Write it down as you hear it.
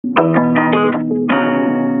Hey,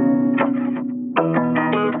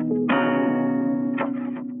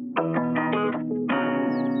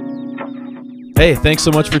 thanks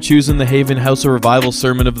so much for choosing the Haven House of Revival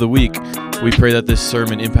Sermon of the Week. We pray that this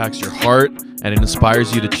sermon impacts your heart and it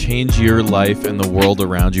inspires you to change your life and the world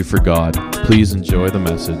around you for God. Please enjoy the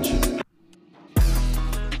message.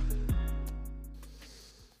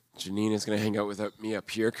 Janine is going to hang out with me up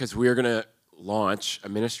here because we are going to launch a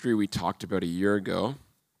ministry we talked about a year ago.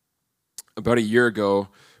 About a year ago,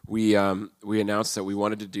 we announced that we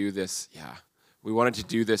wanted to do this. We wanted to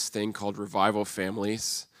do this thing called Revival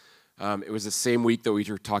Families. It was the same week that we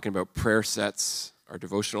were talking about prayer sets, our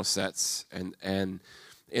devotional sets, and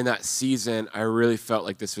in that season, I really felt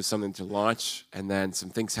like this was something to launch, and then some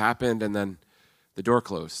things happened, and then the door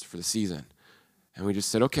closed for the season. And we just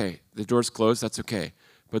said, okay, the door's closed, that's okay.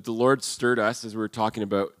 But the Lord stirred us as we were talking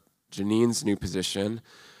about Janine's new position,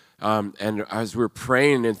 and as we were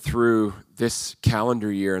praying and through this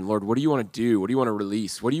calendar year, and Lord, what do you want to do? What do you want to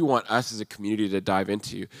release? What do you want us as a community to dive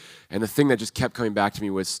into? And the thing that just kept coming back to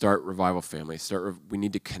me was start Revival Family. We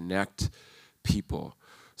need to connect people.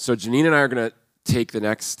 So Janine and I are going to take the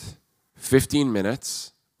next 15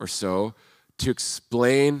 minutes or so to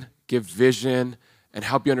explain, give vision, and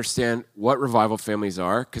help you understand what Revival Families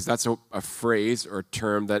are, because that's a phrase or a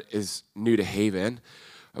term that is new to Haven.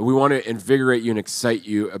 We want to invigorate you and excite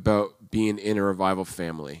you about being in a revival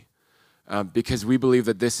family because we believe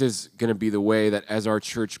that this is going to be the way that as our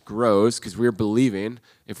church grows, because we're believing,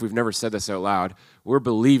 if we've never said this out loud, we're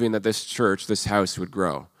believing that this church, this house would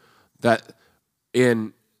grow. That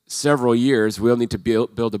in several years, we'll need to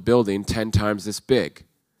build a building 10 times this big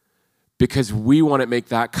because we want to make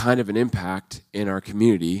that kind of an impact in our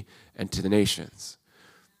community and to the nations.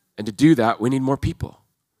 And to do that, we need more people.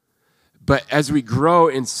 But as we grow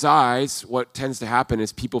in size, what tends to happen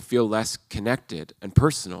is people feel less connected and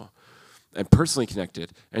personal and personally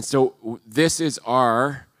connected. And so this is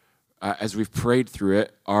our, as we've prayed through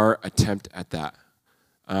it, our attempt at that.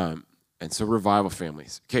 And so Revival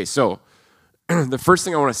Families. Okay, so the first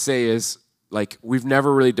thing I want to say is, like, we've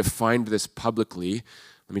never really defined this publicly.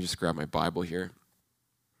 Let me just grab my Bible here.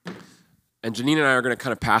 And Janine and I are going to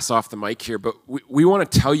kind of pass off the mic here, but we want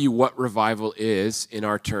to tell you what revival is in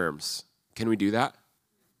our terms. Can we do that?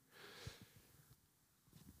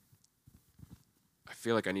 I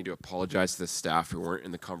feel like I need to apologize to the staff who weren't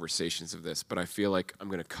in the conversations of this, but I feel like I'm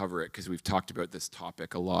going to cover it because we've talked about this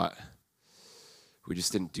topic a lot. We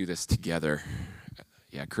just didn't do this together.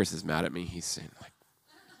 Yeah, Chris is mad at me. He's saying, like,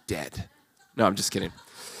 dead. No, I'm just kidding.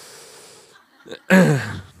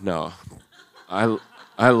 No.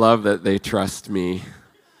 I love that they trust me.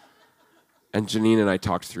 And Janine and I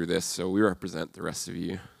talked through this, so we represent the rest of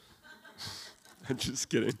you. I'm just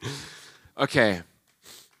kidding. Okay.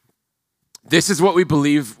 This is what we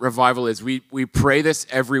believe revival is. We pray this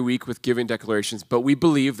every week with giving declarations, but we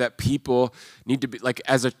believe that people need to be, like,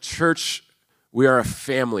 as a church, we are a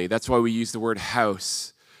family. That's why we use the word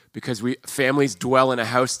house, because families dwell in a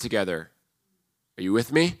house together. Are you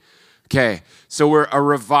with me? Okay, so we're a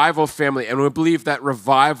revival family, and we believe that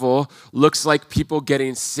revival looks like people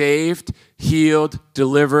getting saved, healed,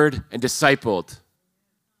 delivered, and discipled.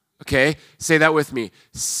 Okay, say that with me.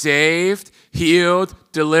 Saved, healed,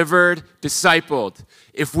 delivered, discipled.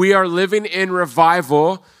 If we are living in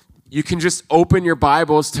revival, you can just open your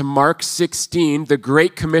Bibles to Mark 16. The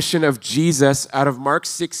Great Commission of Jesus out of Mark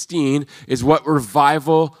 16 is what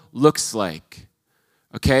revival looks like.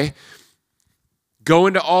 Okay? Go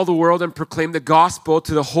into all the world and proclaim the gospel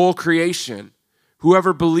to the whole creation.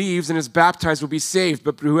 Whoever believes and is baptized will be saved,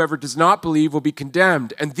 but whoever does not believe will be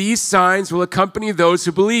condemned. And these signs will accompany those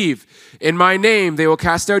who believe. In my name, they will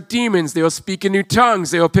cast out demons. They will speak in new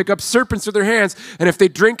tongues. They will pick up serpents with their hands. And if they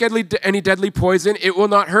drink any deadly poison, it will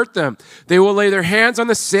not hurt them. They will lay their hands on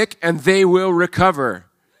the sick and they will recover.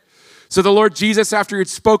 So the Lord Jesus, after he had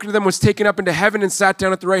spoken to them, was taken up into heaven and sat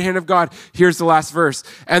down at the right hand of God. Here's the last verse.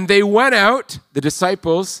 And they went out, the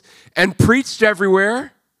disciples, and preached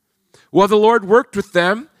everywhere, while the Lord worked with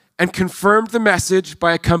them and confirmed the message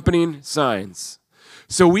by accompanying signs.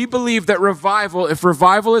 So we believe that revival, if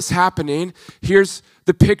revival is happening, here's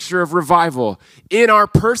the picture of revival. In our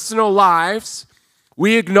personal lives,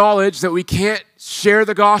 we acknowledge that we can't share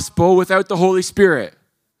the gospel without the Holy Spirit.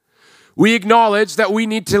 We acknowledge that we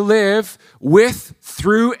need to live with,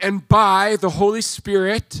 through, and by the Holy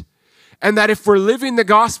Spirit, and that if we're living the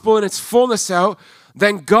gospel in its fullness out,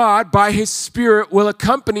 then God, by his Spirit, will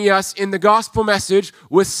accompany us in the gospel message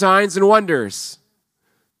with signs and wonders.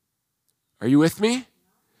 Are you with me?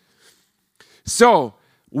 So,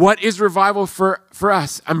 what is revival for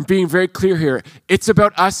us? I'm being very clear here. It's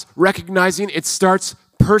about us recognizing it starts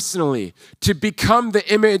personally, to become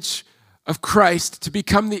the image of Christ, to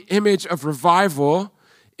become the image of revival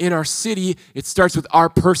in our city, it starts with our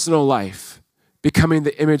personal life, becoming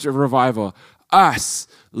the image of revival. Us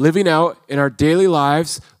living out in our daily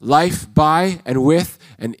lives, life by and with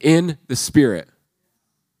and in the Spirit.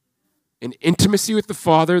 In intimacy with the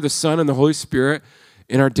Father, the Son, and the Holy Spirit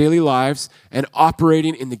in our daily lives, and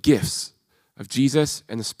operating in the gifts of Jesus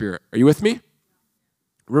and the Spirit. Are you with me?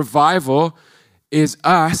 Revival is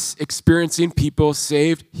us experiencing people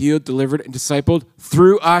saved, healed, delivered, and discipled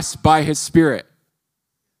through us by His Spirit.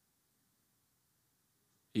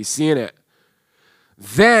 You seeing it?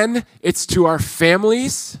 Then it's to our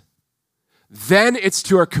families. Then it's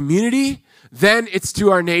to our community. Then it's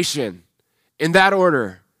to our nation. In that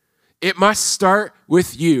order. It must start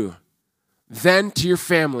with you. Then to your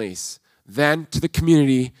families. Then to the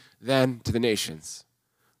community. Then to the nations.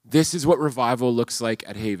 This is what revival looks like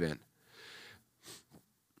at Haven.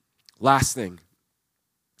 Last thing.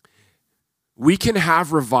 We can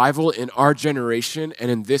have revival in our generation and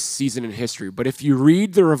in this season in history. But if you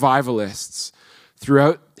read the revivalists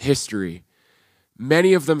throughout history,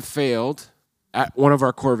 many of them failed at one of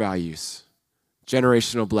our core values,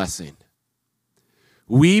 generational blessing.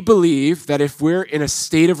 We believe that if we're in a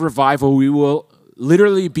state of revival, we will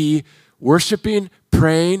literally be worshiping,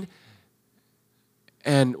 praying,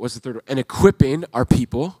 and and equipping our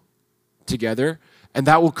people together, and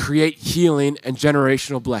that will create healing and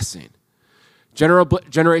generational blessing.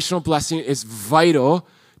 Generational blessing is vital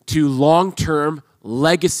to long-term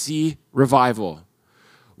legacy revival.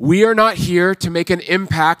 We are not here to make an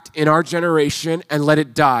impact in our generation and let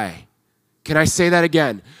it die. Can I say that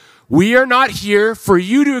again? We are not here for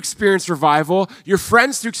you to experience revival, your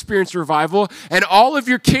friends to experience revival, and all of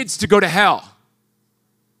your kids to go to hell.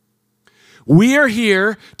 We are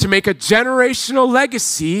here to make a generational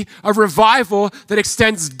legacy of revival that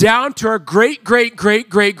extends down to our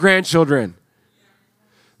great-great-great-great-grandchildren.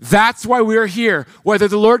 That's why we are here. Whether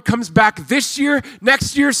the Lord comes back this year,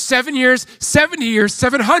 next year, 7 years, 70 years,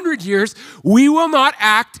 700 years, we will not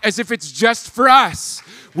act as if it's just for us.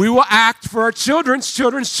 We will act for our children's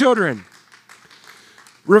children's children.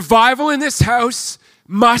 Revival in this house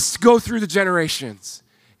must go through the generations.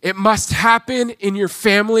 It must happen in your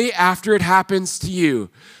family after it happens to you.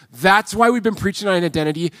 That's why we've been preaching on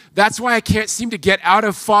identity. That's why I can't seem to get out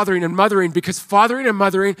of fathering and mothering, because fathering and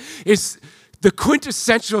mothering is the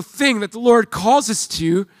quintessential thing that the Lord calls us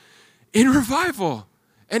to in revival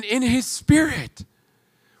and in His Spirit.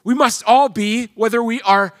 We must all be, whether we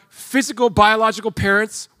are physical, biological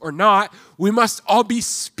parents or not, we must all be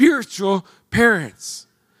spiritual parents.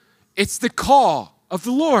 It's the call of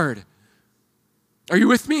the Lord. Are you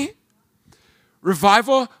with me?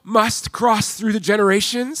 Revival must cross through the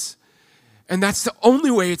generations, and that's the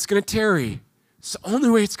only way it's going to tarry. It's the only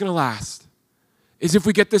way it's going to last, is if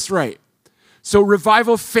we get this right. So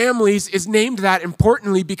Revival Families is named that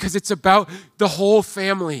importantly because it's about the whole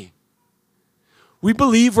family. We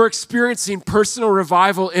believe we're experiencing personal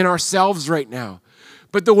revival in ourselves right now.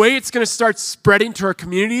 But the way it's going to start spreading to our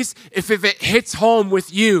communities, if it hits home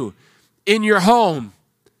with you, in your home,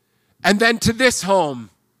 and then to this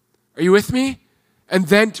home. Are you with me? And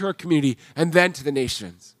then to our community, and then to the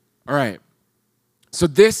nations. All right. So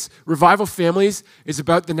this Revival Families is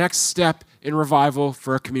about the next step in revival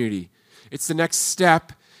for our community. It's the next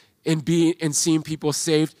step in seeing people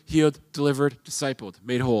saved, healed, delivered, discipled,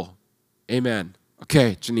 made whole. Amen.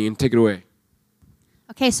 Okay, Janine, take it away.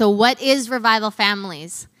 Okay, so what is Revival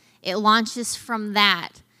Families? It launches from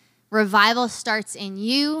that. Revival starts in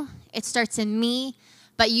you, it starts in me,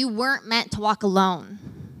 but you weren't meant to walk alone,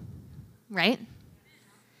 right?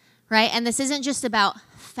 Right? And this isn't just about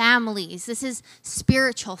families. This is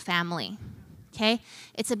spiritual family, okay?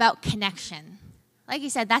 It's about connection. Like you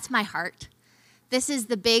said, that's my heart. This is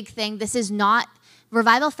the big thing. This is not,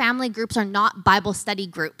 Revival family groups are not Bible study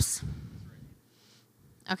groups.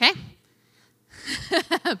 Okay?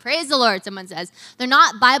 Praise the Lord, someone says. They're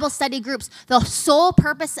not Bible study groups. The sole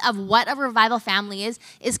purpose of what a revival family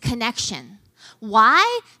is connection.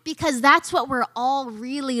 Why? Because that's what we're all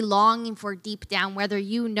really longing for deep down, whether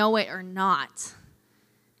you know it or not.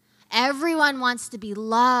 Everyone wants to be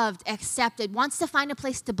loved, accepted, wants to find a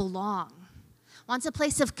place to belong, wants a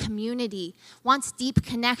place of community, wants deep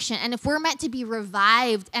connection. And if we're meant to be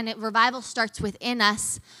revived and revival starts within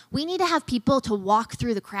us, we need to have people to walk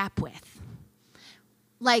through the crap with.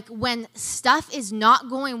 Like when stuff is not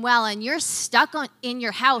going well and you're stuck in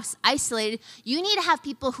your house, isolated, you need to have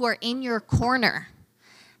people who are in your corner.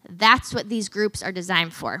 That's what these groups are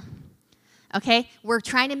designed for. Okay? We're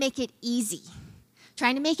trying to make it easy.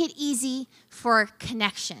 Trying to make it easy for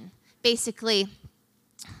connection. Basically,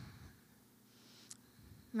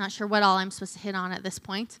 I'm not sure what all I'm supposed to hit on at this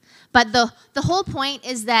point. But the whole point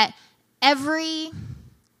is that every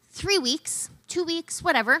 3 weeks, 2 weeks,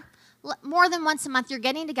 whatever, more than once a month, you're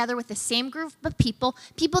getting together with the same group of people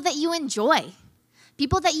that you enjoy,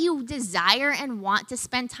 people that you desire and want to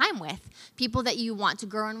spend time with, people that you want to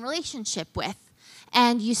grow in relationship with.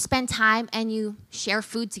 And you spend time and you share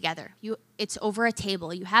food together. It's over a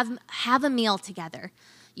table. You have a meal together.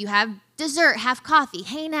 You have dessert, have coffee,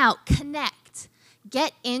 hang out, connect,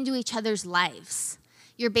 get into each other's lives.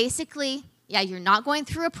 You're basically, you're not going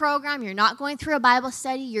through a program. You're not going through a Bible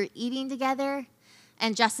study. You're eating together.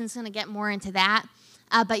 And Justin's going to get more into that.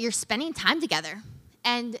 But you're spending time together.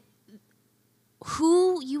 And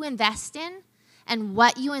who you invest in and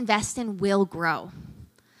what you invest in will grow.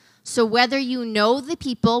 So whether you know the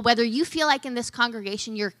people, whether you feel like in this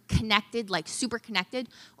congregation you're connected, like super connected,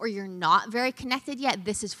 or you're not very connected yet,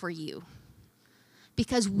 this is for you.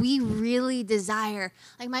 Because we really desire,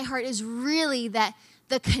 like my heart is really that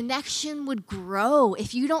the connection would grow.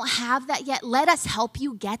 If you don't have that yet, let us help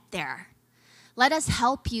you get there. Let us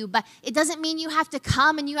help you. But it doesn't mean you have to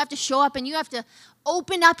come and you have to show up and you have to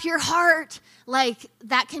open up your heart. Like,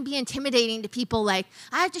 that can be intimidating to people. Like,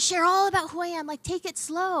 I have to share all about who I am. Like, take it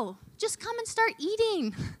slow. Just come and start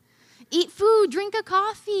eating. Eat food, drink a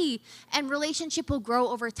coffee, and relationship will grow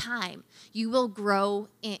over time. You will grow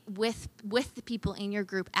with the people in your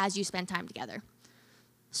group as you spend time together.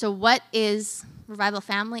 So what is Revival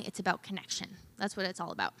Family? It's about connection. That's what it's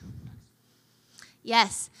all about.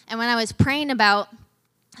 Yes, and when I was praying about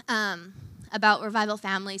Revival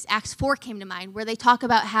Families, Acts 4 came to mind, where they talk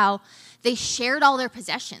about how they shared all their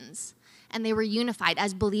possessions and they were unified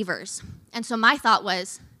as believers. And so my thought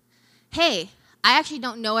was, hey, I actually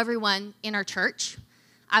don't know everyone in our church.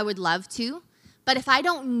 I would love to. But if I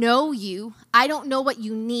don't know you, I don't know what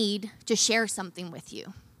you need to share something with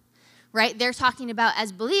you. Right? They're talking about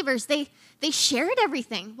as believers, they shared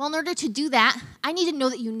everything. Well, in order to do that, I need to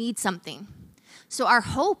know that you need something. So our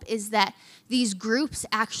hope is that these groups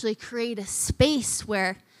actually create a space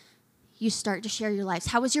where you start to share your lives.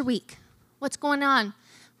 How was your week? What's going on?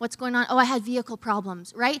 What's going on? Oh, I had vehicle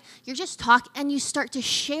problems, right? You're just talking, and you start to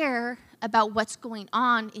share about what's going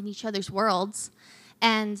on in each other's worlds,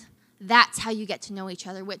 and that's how you get to know each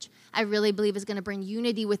other, which I really believe is going to bring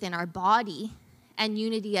unity within our body and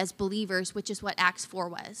unity as believers, which is what Acts 4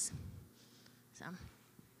 was. So.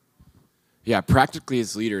 Yeah, practically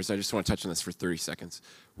as leaders, I just want to touch on this for 30 seconds.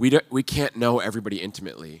 We can't know everybody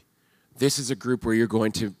intimately. This is a group where you're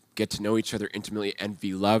going to get to know each other intimately and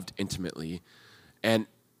be loved intimately. And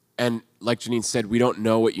like Janine said, we don't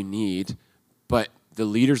know what you need, but the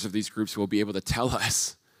leaders of these groups will be able to tell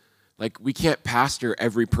us. Like, we can't pastor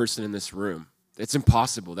every person in this room. It's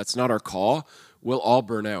impossible. That's not our call. We'll all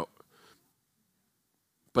burn out.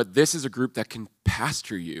 But this is a group that can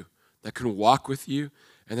pastor you, that can walk with you,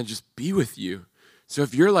 and then just be with you. So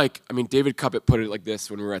if you're like, David Cuppett put it like this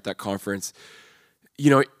when we were at that conference,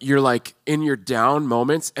 you're like in your down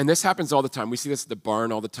moments, and this happens all the time. We see this at the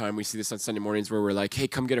barn all the time. We see this on Sunday mornings where we're like, hey,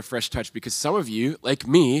 come get a fresh touch, because some of you, like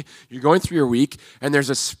me, you're going through your week, and there's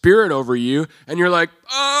a spirit over you, and you're like,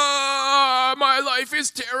 my life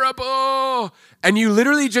is terrible. And you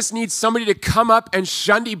literally just need somebody to come up and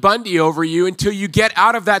shundy bundy over you until you get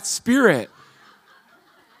out of that spirit.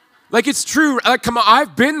 Like, it's true. Like, come on,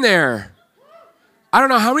 I've been there. I don't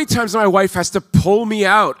know how many times my wife has to pull me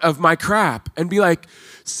out of my crap and be like,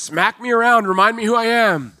 smack me around, remind me who I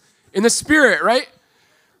am. In the spirit, right?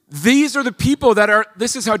 These are the people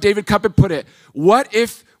this is how David Cuppett put it. What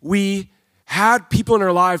if we had people in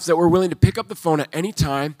our lives that were willing to pick up the phone at any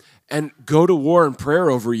time and go to war in prayer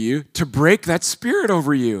over you to break that spirit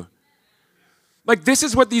over you? Like, this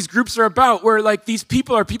is what these groups are about, where like these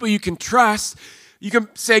people are people you can trust. You can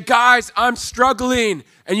say, guys, I'm struggling.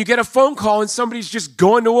 And you get a phone call and somebody's just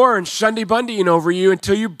going to war and shundy-bundying over you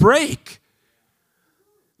until you break.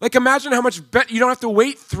 Like, imagine how much better. You don't have to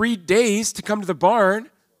wait 3 days to come to the barn.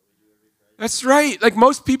 That's right. Like,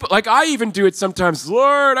 most people, like I even do it sometimes.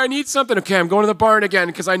 Lord, I need something. Okay, I'm going to the barn again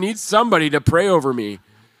because I need somebody to pray over me.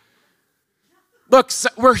 Look,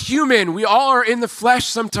 we're human. We all are in the flesh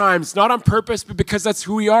sometimes, not on purpose, but because that's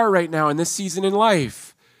who we are right now in this season in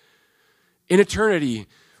life. In eternity,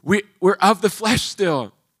 we're of the flesh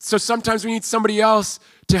still. So sometimes we need somebody else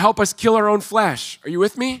to help us kill our own flesh. Are you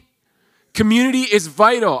with me? Community is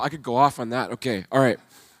vital. I could go off on that. Okay, all right.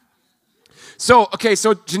 So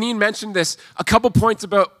Janine mentioned this. A couple points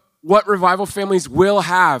about what Revival Families will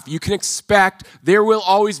have. You can expect there will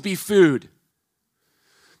always be food.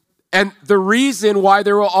 And the reason why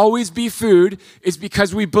there will always be food is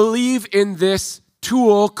because we believe in this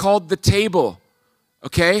tool called the table.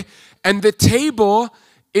 Okay? And the table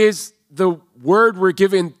is the word we're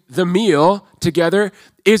giving the meal together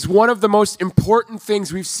is one of the most important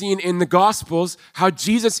things we've seen in the Gospels, how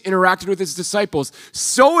Jesus interacted with his disciples.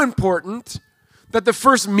 So important that the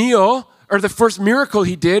first meal or the first miracle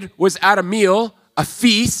he did was at a meal, a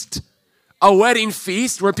feast, a wedding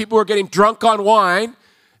feast where people were getting drunk on wine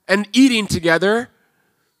and eating together.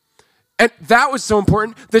 And that was so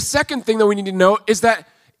important. The second thing that we need to know is that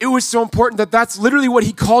it was so important that that's literally what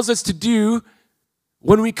he calls us to do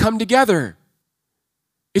when we come together,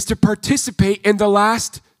 is to participate in the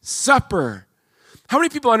Last Supper. How many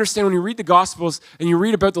people understand when you read the Gospels and you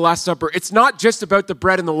read about the Last Supper, it's not just about the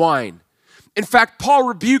bread and the wine. In fact, Paul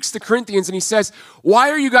rebukes the Corinthians and he says, why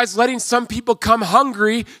are you guys letting some people come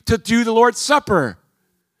hungry to do the Lord's Supper?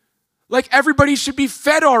 Like everybody should be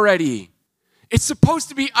fed already. It's supposed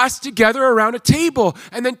to be us together around a table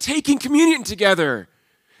and then taking communion together.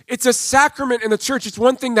 It's a sacrament in the church. It's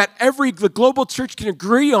one thing that the global church can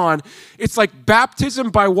agree on. It's like baptism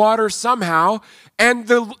by water somehow and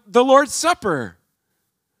the Lord's Supper.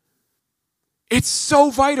 It's so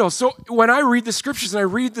vital. So when I read the scriptures and I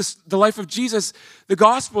read the life of Jesus, the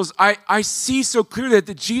Gospels, I see so clearly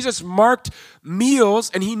that Jesus marked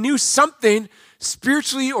meals and he knew something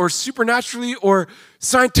spiritually or supernaturally or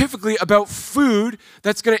scientifically about food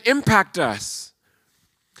that's going to impact us.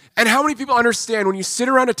 And how many people understand when you sit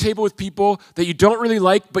around a table with people that you don't really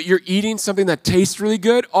like, but you're eating something that tastes really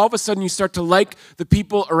good, all of a sudden you start to like the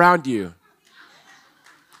people around you?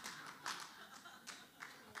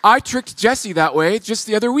 I tricked Jesse that way just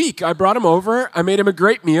the other week. I brought him over, I made him a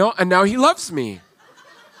great meal, and now he loves me.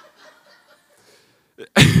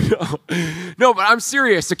 No, but I'm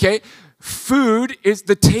serious, okay?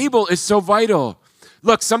 The table is so vital.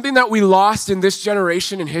 Look, something that we lost in this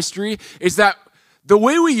generation in history is that the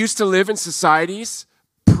way we used to live in societies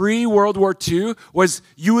pre-World War II was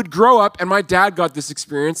you would grow up, and my dad got this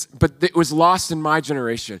experience, but it was lost in my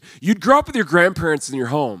generation. You'd grow up with your grandparents in your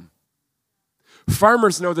home.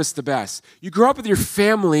 Farmers know this the best. You grow up with your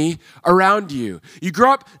family around you. You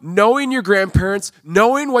grow up knowing your grandparents,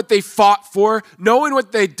 knowing what they fought for, knowing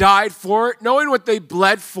what they died for, knowing what they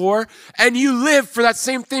bled for, and you live for that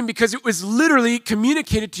same thing because it was literally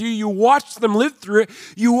communicated to you. You watched them live through it.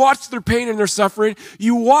 You watched their pain and their suffering.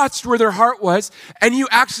 You watched where their heart was, and you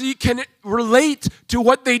actually can relate to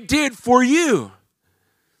what they did for you.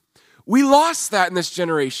 We lost that in this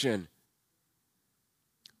generation.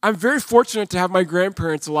 I'm very fortunate to have my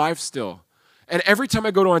grandparents alive still. And every time I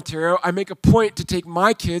go to Ontario, I make a point to take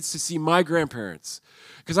my kids to see my grandparents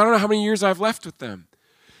because I don't know how many years I've left with them.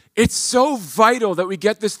 It's so vital that we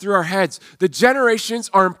get this through our heads. The generations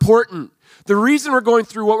are important. The reason we're going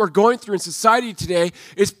through what we're going through in society today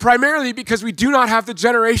is primarily because we do not have the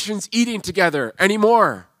generations eating together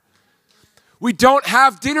anymore. We don't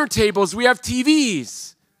have dinner tables. We have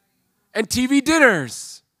TVs and TV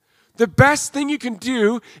dinners. The best thing you can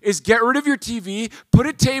do is get rid of your TV, put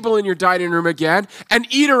a table in your dining room again, and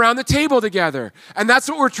eat around the table together. And that's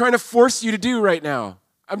what we're trying to force you to do right now.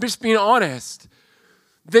 I'm just being honest.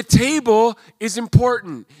 The table is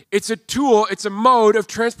important. It's a tool, it's a mode of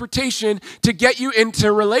transportation to get you into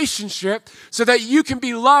a relationship so that you can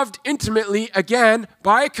be loved intimately again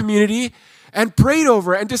by a community and prayed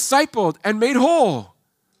over and discipled and made whole.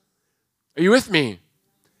 Are you with me?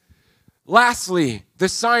 Lastly, the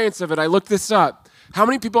science of it, I looked this up. How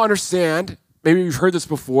many people understand, maybe you've heard this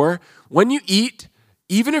before, when you eat,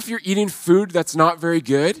 even if you're eating food that's not very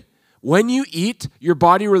good, when you eat, your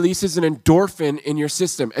body releases an endorphin in your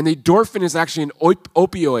system. And the endorphin is actually an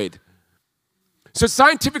opioid. So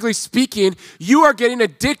scientifically speaking, you are getting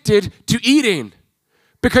addicted to eating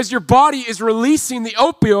because your body is releasing the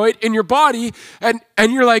opioid in your body and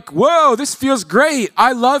you're like, whoa, this feels great.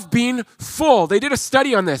 I love being full. They did a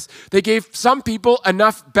study on this. They gave some people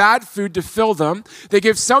enough bad food to fill them. They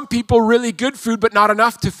gave some people really good food, but not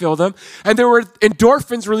enough to fill them. And there were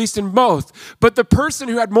endorphins released in both. But the person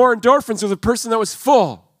who had more endorphins was the person that was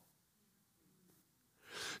full.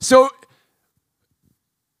 So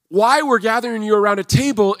why we're gathering you around a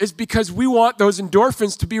table is because we want those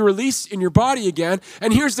endorphins to be released in your body again.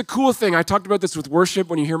 And here's the cool thing. I talked about this with worship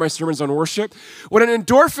when you hear my sermons on worship. When an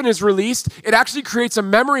endorphin is released, it actually creates a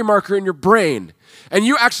memory marker in your brain. And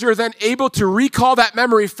you actually are then able to recall that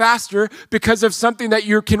memory faster because of something that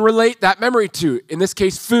you can relate that memory to. In this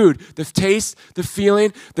case, food, the taste, the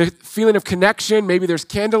feeling of connection. Maybe there's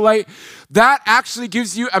candlelight. That actually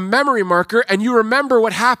gives you a memory marker and you remember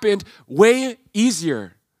what happened way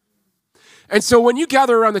easier. And so when you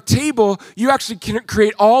gather around the table, you actually can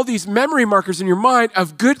create all these memory markers in your mind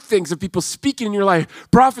of good things, of people speaking in your life,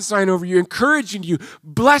 prophesying over you, encouraging you,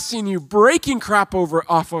 blessing you, breaking crap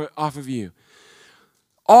off of you.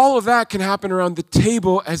 All of that can happen around the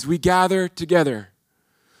table as we gather together.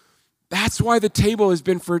 That's why the table has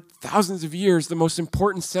been for thousands of years the most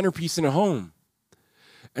important centerpiece in a home.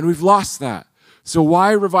 And we've lost that. So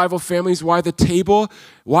why revival families? Why the table?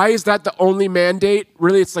 Why is that the only mandate?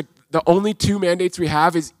 Really, it's like the only two mandates we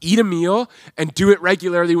have is eat a meal and do it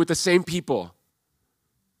regularly with the same people.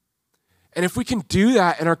 And if we can do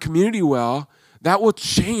that in our community well, that will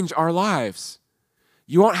change our lives.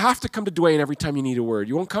 You won't have to come to Dwayne every time you need a word.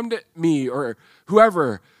 You won't come to me or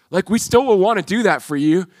whoever. Like, we still will want to do that for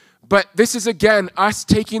you. But this is, again, us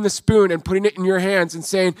taking the spoon and putting it in your hands and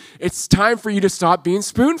saying, it's time for you to stop being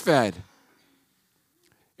spoon-fed.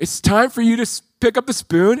 It's time for you to pick up the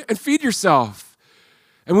spoon and feed yourself.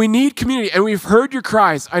 And we need community, and we've heard your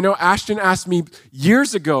cries. I know Ashton asked me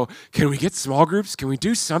years ago, can we get small groups? Can we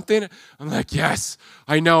do something? I'm like, yes,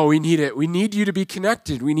 I know, we need it. We need you to be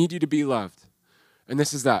connected. We need you to be loved. And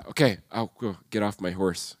this is that. Okay, I'll go get off my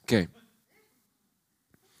horse. Okay.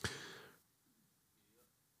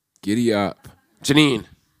 Giddy up. Janine.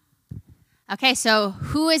 Okay, so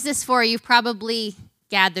who is this for? You've probably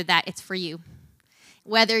gathered that it's for you.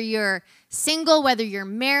 Whether you're single, whether you're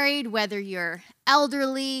married, whether you're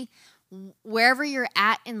elderly, wherever you're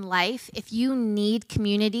at in life, if you need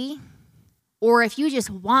community or if you just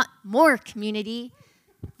want more community,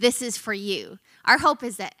 this is for you. Our hope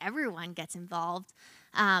is that everyone gets involved.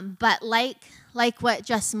 But like what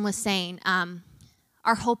Justin was saying,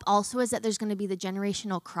 our hope also is that there's going to be the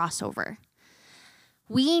generational crossover.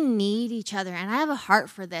 We need each other, and I have a heart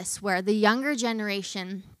for this, where the younger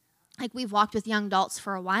generation, like we've walked with young adults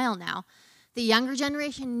for a while now, the younger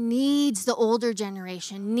generation needs the older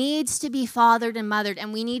generation, needs to be fathered and mothered,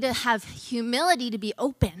 and we need to have humility to be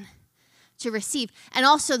open to receive. And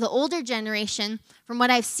also the older generation, from what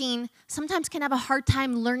I've seen, sometimes can have a hard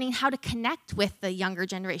time learning how to connect with the younger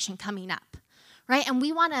generation coming up, right? And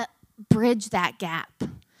we want to bridge that gap,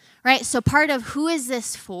 right? So part of who is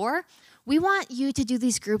this for? We want you to do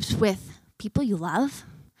these groups with people you love.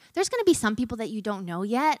 There's going to be some people that you don't know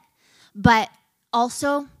yet, but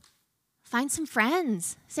also find some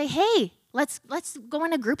friends. Say, hey, let's go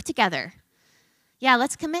in a group together. Yeah,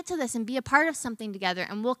 let's commit to this and be a part of something together,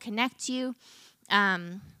 and we'll connect you.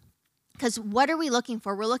 Because what are we looking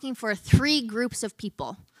for? We're looking for 3 groups of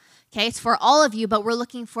people. Okay, it's for all of you, but we're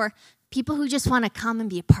looking for people who just want to come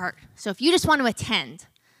and be a part. So if you just want to attend,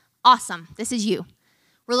 awesome, this is you.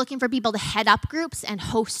 We're looking for people to head up groups and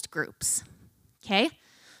host groups. Okay,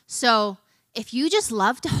 so if you just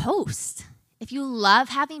love to host, if you love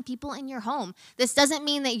having people in your home, this doesn't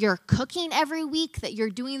mean that you're cooking every week, that you're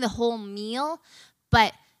doing the whole meal,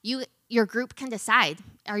 but your group can decide.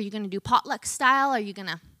 Are you going to do potluck style? Are you going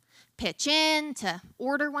to pitch in to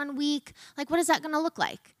order one week? Like, what is that going to look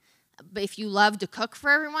like? But if you love to cook for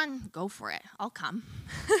everyone, go for it. I'll come.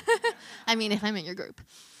 I mean, if I'm in your group.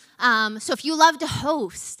 So if you love to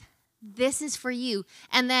host, this is for you.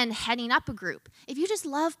 And then heading up a group. If you just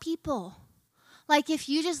love people, like if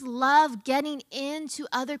you just love getting into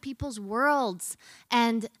other people's worlds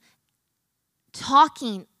and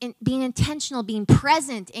talking, and being intentional, being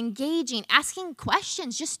present, engaging, asking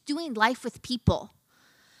questions, just doing life with people,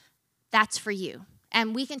 that's for you.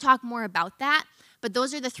 And we can talk more about that, but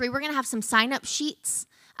those are the 3. We're going to have some sign-up sheets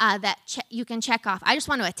that you can check off. I just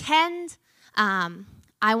want to attend.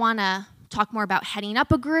 I want to talk more about heading up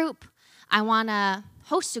a group. I want to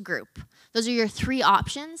host a group. Those are your 3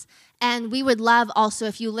 options. And we would love also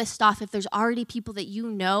if you list off if there's already people that you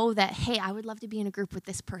know that, hey, I would love to be in a group with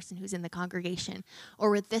this person who's in the congregation or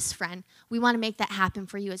with this friend. We want to make that happen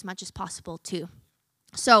for you as much as possible too.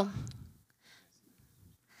 So,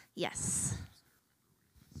 yes.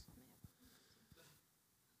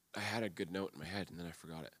 I had a good note in my head and then I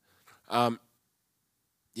forgot it.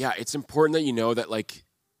 Yeah, it's important that you know that, like,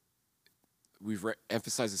 we've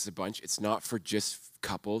emphasized this a bunch. It's not for just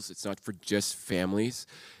couples. It's not for just families.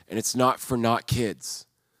 And it's not for not kids.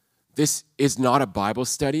 This is not a Bible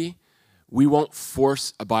study. We won't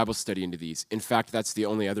force a Bible study into these. In fact, that's the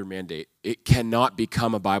only other mandate. It cannot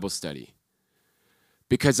become a Bible study.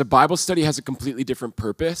 Because a Bible study has a completely different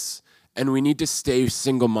purpose, and we need to stay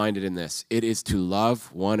single-minded in this. It is to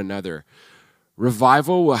love one another.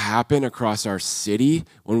 Revival will happen across our city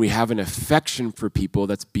when we have an affection for people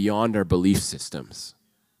that's beyond our belief systems.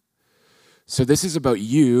 So this is about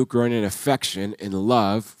you growing in affection and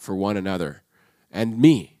love for one another, and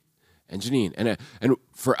me, and Janine, and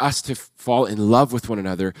for us to fall in love with one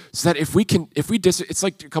another, so that it's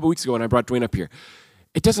like a couple weeks ago when I brought Dwayne up here.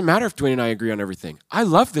 It doesn't matter if Dwayne and I agree on everything. I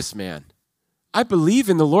love this man. I believe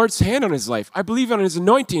in the Lord's hand on his life. I believe on his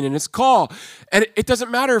anointing and his call. And it doesn't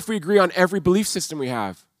matter if we agree on every belief system we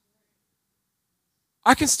have.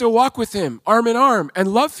 I can still walk with him arm in arm and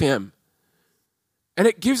love him. And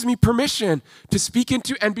it gives me permission to speak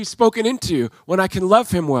into and be spoken into when I can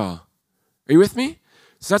love him well. Are you with me?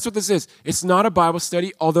 So that's what this is. It's not a Bible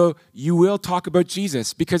study, although you will talk about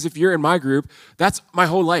Jesus, because if you're in my group, that's my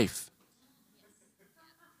whole life.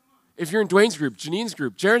 If you're in Dwayne's group, Janine's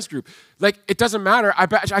group, Jaren's group, like, it doesn't matter. I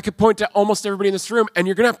bet I could point to almost everybody in this room, and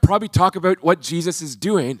you're going to probably talk about what Jesus is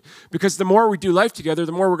doing, because the more we do life together,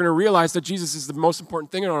 the more we're going to realize that Jesus is the most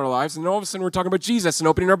important thing in our lives, and all of a sudden we're talking about Jesus and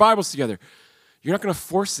opening our Bibles together. You're not going to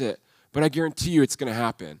force it, but I guarantee you it's going to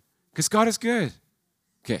happen, because God is good.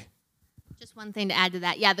 Okay. Just one thing to add to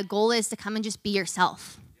that. Yeah, the goal is to come and just be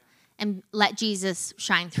yourself and let Jesus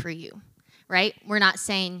shine through you, right? We're not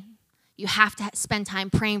saying you have to spend time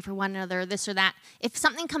praying for one another, this or that. If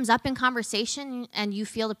something comes up in conversation and you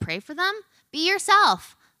feel to pray for them, be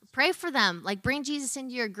yourself. Pray for them. Like, bring Jesus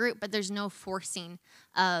into your group, but there's no forcing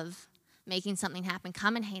of making something happen.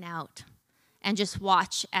 Come and hang out and just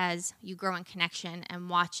watch as you grow in connection and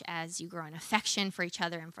watch as you grow in affection for each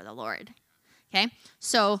other and for the Lord. Okay?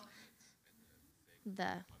 So,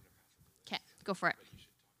 okay, go for it.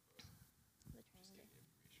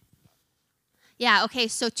 Yeah, okay,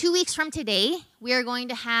 so 2 weeks from today, we are going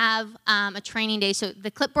to have a training day. So the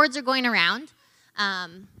clipboards are going around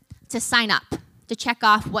to sign up, to check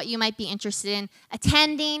off what you might be interested in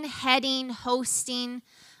attending, heading, hosting.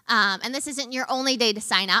 And this isn't your only day to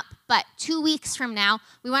sign up, but 2 weeks from now,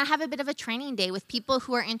 we want to have a bit of a training day with people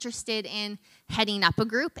who are interested in heading up a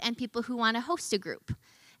group and people who want to host a group.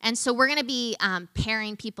 And so we're going to be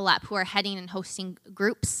pairing people up who are heading and hosting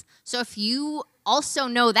groups. So if you also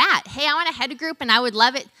know that, hey, I want to head a group and I would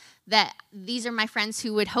love it that these are my friends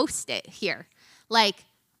who would host it here. Like,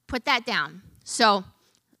 put that down. So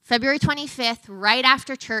February 25th, right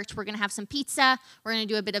after church, we're going to have some pizza. We're going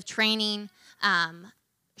to do a bit of training,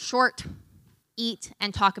 short, eat,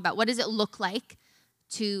 and talk about what does it look like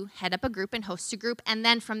to head up a group and host a group. And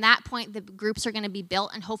then from that point, the groups are going to be built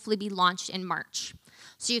and hopefully be launched in March.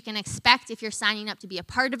 So you can expect, if you're signing up to be a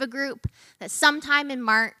part of a group, that sometime in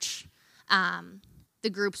March, the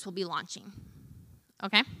groups will be launching.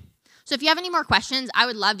 Okay? So if you have any more questions, I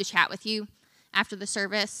would love to chat with you after the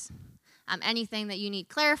service. Anything that you need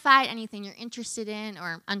clarified, anything you're interested in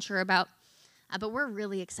or unsure about. But we're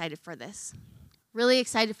really excited for this. Really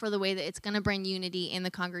excited for the way that it's going to bring unity in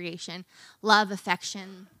the congregation, love,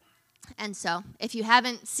 affection. And so if you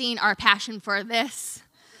haven't seen our passion for this,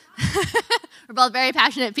 we're both very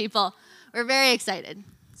passionate people. We're very excited.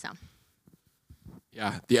 So,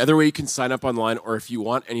 yeah, the other way you can sign up online, or if you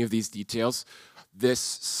want any of these details,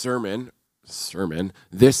 this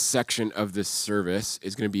this section of this service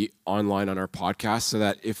is going to be online on our podcast, so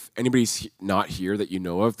that if anybody's not here that you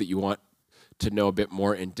know of, that you want to know a bit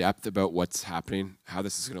more in depth about what's happening, how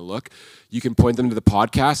this is going to look, you can point them to the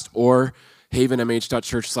podcast or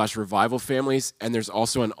havenmh.church/revival families, and there's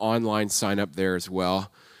also an online sign up there as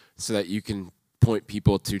well, so that you can point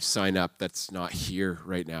people to sign up that's not here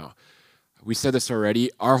right now. We said this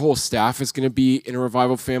already. Our whole staff is going to be in a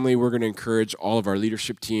revival family. We're going to encourage all of our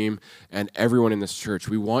leadership team and everyone in this church.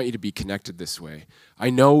 We want you to be connected this way. I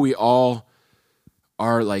know we all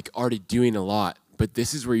are like already doing a lot, but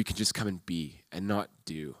this is where you can just come and be and not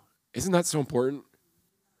do. Isn't that so important?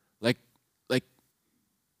 Like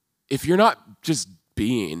if you're not just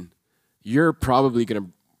being, you're probably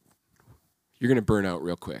going to burn out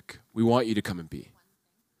real quick. We want you to come and be.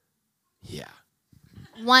 Yeah.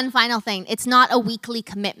 One final thing. It's not a weekly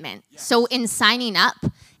commitment. Yes. So in signing up,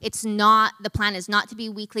 the plan is not to be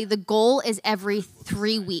weekly. The goal is every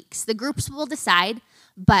 3 weeks. The groups will decide,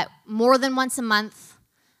 but more than once a month,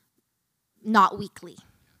 not weekly,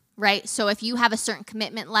 right? So if you have a certain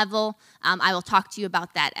commitment level, I will talk to you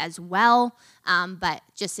about that as well. But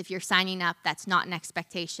just if you're signing up, that's not an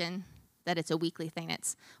expectation that it's a weekly thing.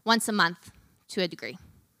 It's once a month to a degree.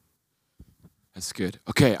 That's good.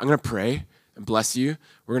 Okay, I'm going to pray and bless you.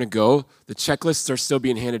 We're going to go. The checklists are still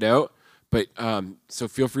being handed out, but so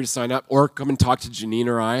feel free to sign up or come and talk to Janine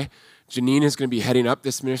or I. Janine is going to be heading up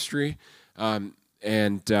this ministry, but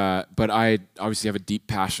I obviously have a deep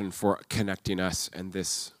passion for connecting us and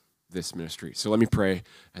this ministry. So let me pray,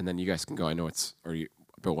 and then you guys can go. I know it's already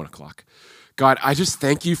about 1 o'clock. God, I just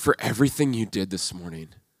thank you for everything you did this morning,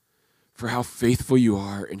 for how faithful you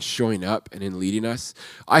are in showing up and in leading us.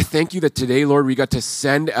 I thank you that today, Lord, we got to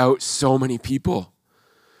send out so many people,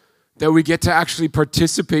 that we get to actually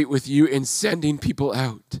participate with you in sending people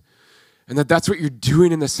out, and that's what you're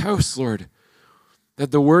doing in this house, Lord.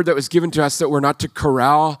 That the word that was given to us, that we're not to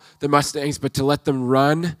corral the Mustangs, but to let them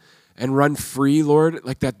run and run free, Lord,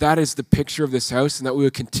 like that is the picture of this house, and that we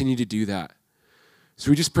will continue to do that. So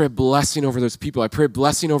we just pray a blessing over those people. I pray a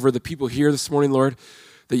blessing over the people here this morning, Lord,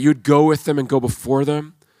 that you would go with them and go before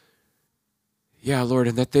them. Yeah, Lord,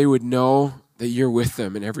 and that they would know that you're with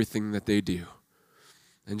them in everything that they do.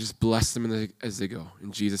 And just bless them as they go.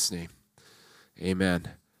 In Jesus' name, amen.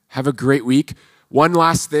 Have a great week. One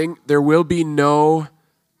last thing, there will be no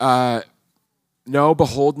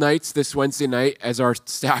Behold nights this Wednesday night as our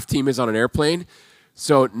staff team is on an airplane.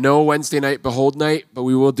 So no Wednesday night Behold night, but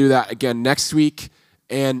we will do that again next week.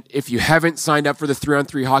 And if you haven't signed up for the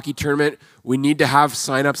 3-on-3 hockey tournament, we need to have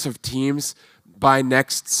signups of teams by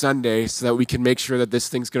next Sunday so that we can make sure that this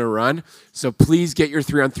thing's going to run. So please get your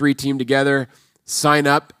 3-on-3 team together, sign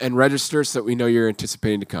up and register so that we know you're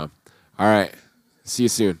anticipating to come. All right. See you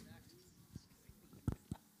soon.